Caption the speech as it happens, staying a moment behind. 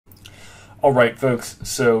Alright folks,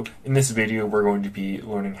 so in this video we're going to be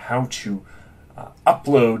learning how to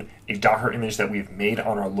upload a Docker image that we've made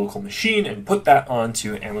on our local machine and put that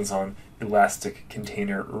onto Amazon Elastic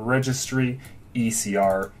Container Registry.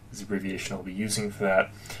 ECR is the abbreviation I'll be using for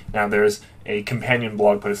that. Now there's a companion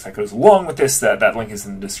blog post that goes along with this, that link is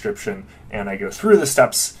in the description, and I go through the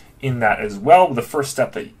steps in that as well. The first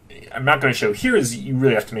step that I'm not going to show here is you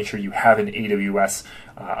really have to make sure you have an AWS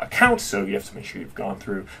account, so you have to make sure you've gone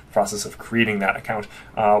through the process of creating that account.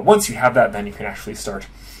 Once you have that, then you can actually start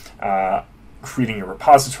creating your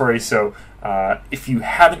repository. So if you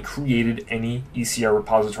haven't created any ECR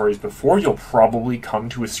repositories before, you'll probably come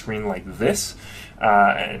to a screen like this,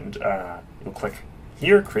 and you'll click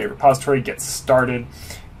here, create repository, get started.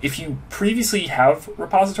 If you previously have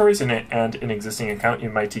repositories and an existing account,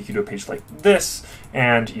 it might take you to a page like this,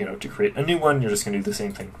 and to create a new one, you're just going to do the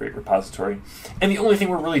same thing, create repository. And the only thing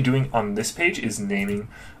we're really doing on this page is naming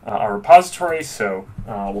our repository, so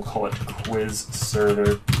we'll call it quiz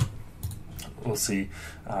server. We'll see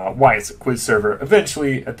why it's a quiz server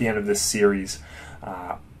eventually at the end of this series,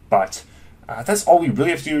 but that's all we really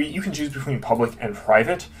have to do. You can choose between public and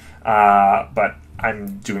private, but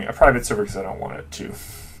I'm doing a private server because I don't want it to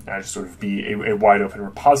just sort of be a wide open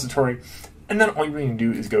repository. And then all you're going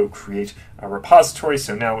to do is go create a repository.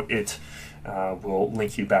 So now it will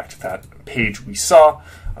link you back to that page we saw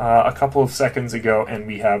a couple of seconds ago, and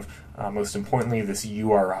we have, most importantly, this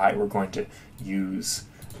URI. We're going to use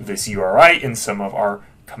this URI in some of our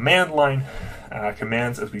command line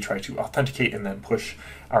commands as we try to authenticate and then push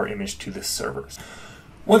our image to this server.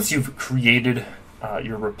 Once you've created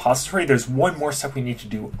your repository, there's one more step we need to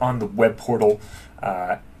do on the web portal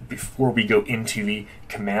before we go into the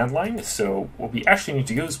command line. So what we actually need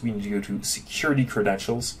to go is we need to go to security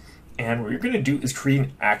credentials, and what you're going to do is create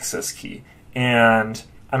an access key. And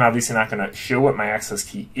I'm obviously not going to show what my access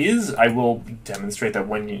key is. I will demonstrate that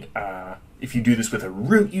when you, if you do this with a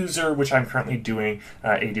root user, which I'm currently doing,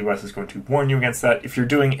 AWS is going to warn you against that. If you're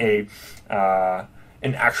doing an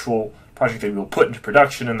actual project that we will put into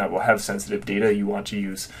production and that will have sensitive data, you want to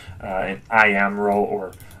use an IAM role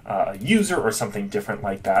or a user or something different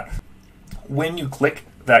like that. When you click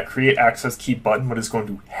that create access key button, what is going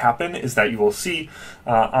to happen is that you will see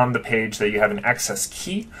on the page that you have an access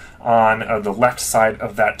key on the left side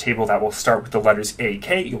of that table that will start with the letters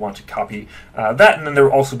AK. You'll want to copy that, and then there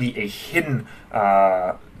will also be a hidden,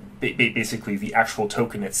 basically the actual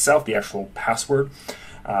token itself, the actual password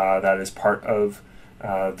that is part of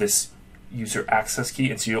this user access key,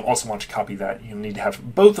 and so you'll also want to copy that. You'll need to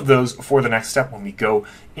have both of those for the next step when we go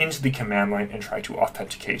into the command line and try to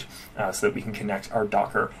authenticate so that we can connect our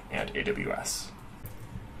Docker and AWS.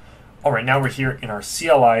 All right, now we're here in our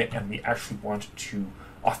CLI and we actually want to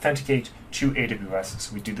authenticate to AWS,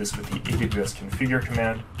 so we do this with the AWS configure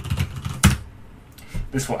command.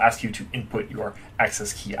 This will ask you to input your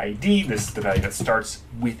access key ID. This is the value that starts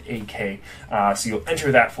with AK. So you'll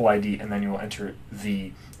enter that full ID, and then you'll enter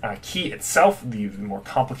the key itself, the more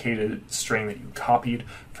complicated string that you copied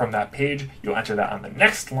from that page. You'll enter that on the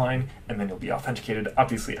next line, and then you'll be authenticated.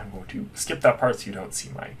 Obviously, I'm going to skip that part so you don't see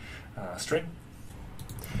my string.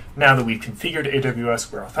 Now that we've configured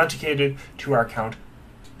AWS, we're authenticated to our account,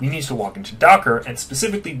 we need to log into Docker, and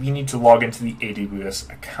specifically we need to log into the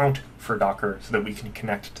AWS account for Docker so that we can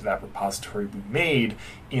connect to that repository we made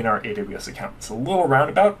in our AWS account. It's a little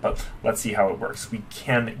roundabout, but let's see how it works. We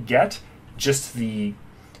can get just the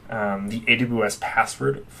AWS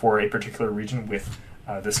password for a particular region with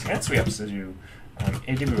this command. So we have to do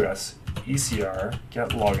AWS ECR get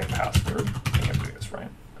login password. I think I'm doing this right.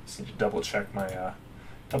 I just need to double check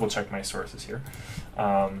my sources here.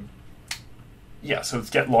 Yeah, so it's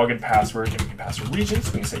get login password, and we can pass a region,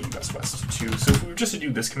 so we can say US West 2. So if we were just to do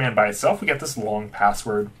this command by itself, we get this long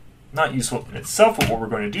password. Not useful in itself, but what we're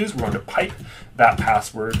going to do is we're going to pipe that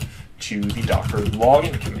password to the Docker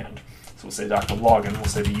login command. So we'll say Docker login, we'll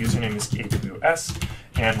say the username is AWS,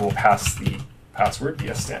 and we'll pass the password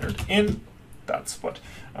via standard in. That's what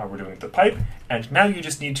we're doing with the pipe. And now you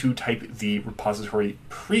just need to type the repository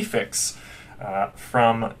prefix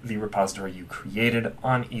from the repository you created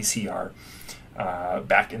on ECR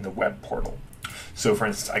back in the web portal. So for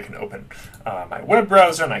instance, I can open my web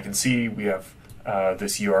browser and I can see we have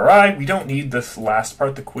this URI. We don't need this last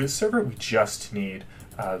part, the quiz server. We just need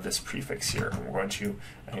this prefix here. And we're going to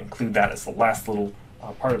include that as the last little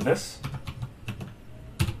part of this.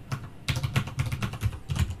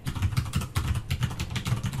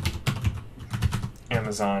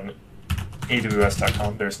 Amazon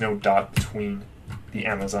AWS.com. There's no dot between the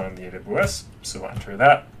Amazon and the AWS, so we'll enter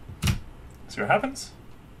that. See what happens.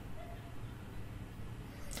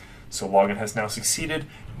 So login has now succeeded.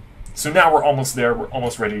 So now we're almost there. We're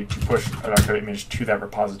almost ready to push our Docker image to that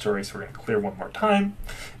repository. So we're going to clear one more time,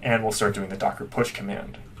 and we'll start doing the Docker push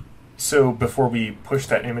command. So before we push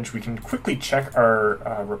that image, we can quickly check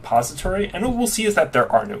our repository, and what we'll see is that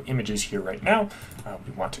there are no images here right now.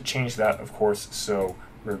 We want to change that, of course, so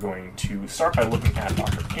we're going to start by looking at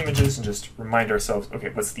Docker images and just remind ourselves, okay,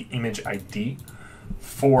 what's the image ID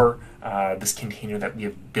for this container that we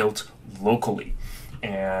have built locally?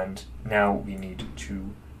 And now we need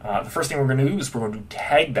to, the first thing we're going to do is we're going to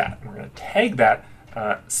tag that. We're going to tag that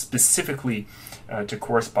specifically to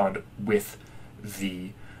correspond with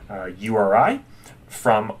the URI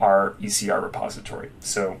from our ECR repository.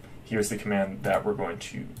 So here's the command that we're going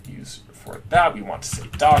to use for that. We want to say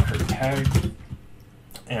docker tag,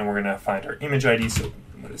 and we're going to find our image ID. So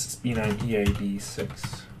what is this?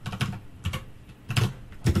 B9EAB6.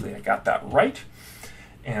 Hopefully I got that right.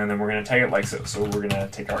 And then we're going to tag it like so. So we're going to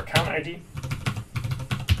take our account ID,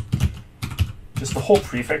 just the whole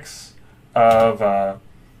prefix of our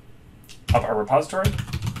repository.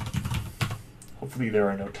 Hopefully there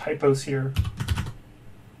are no typos here.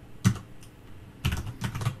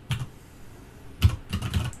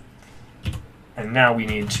 And now we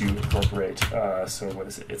need to incorporate, so what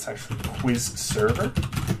is it? It's actually quiz server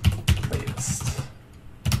latest.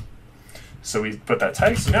 So we put that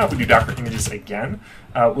tag. So now if we do Docker images again,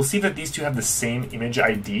 we'll see that these two have the same image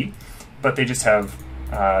ID, but they just have,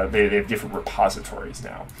 they have different repositories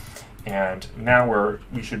now. And now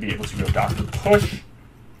we should be able to go Docker push.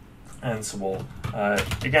 And so we'll,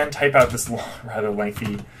 again, type out this rather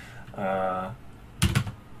lengthy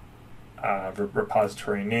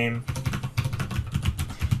repository name.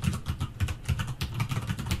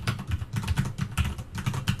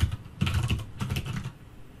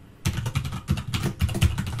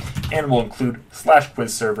 And we'll include /quiz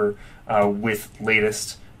server with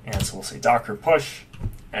latest. And so we'll say Docker push.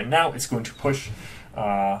 And now it's going to push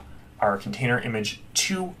our container image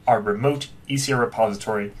to our remote ECR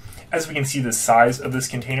repository. As we can see, the size of this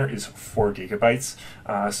container is 4 gigabytes.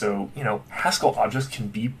 So, you know, Haskell objects can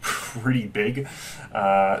be pretty big.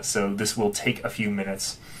 So this will take a few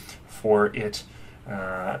minutes for it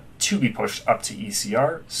to be pushed up to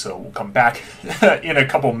ECR. So we'll come back in a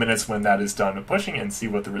couple minutes when that is done pushing and see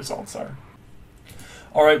what the results are.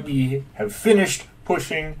 All right, we have finished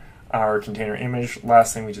pushing our container image.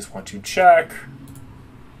 Last thing we just want to check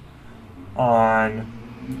on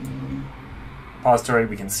repository.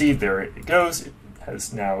 We can see there it goes. It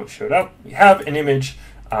has now showed up. We have an image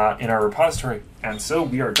in our repository, and so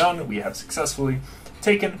we are done. We have successfully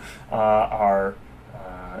taken our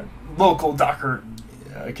local Docker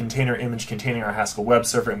container image containing our Haskell web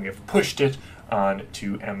server, and we have pushed it on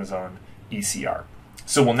to Amazon ECR.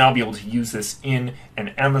 So we'll now be able to use this in an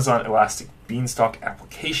Amazon Elastic Beanstalk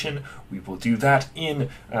application. We will do that in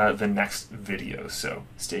the next video, so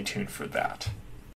stay tuned for that.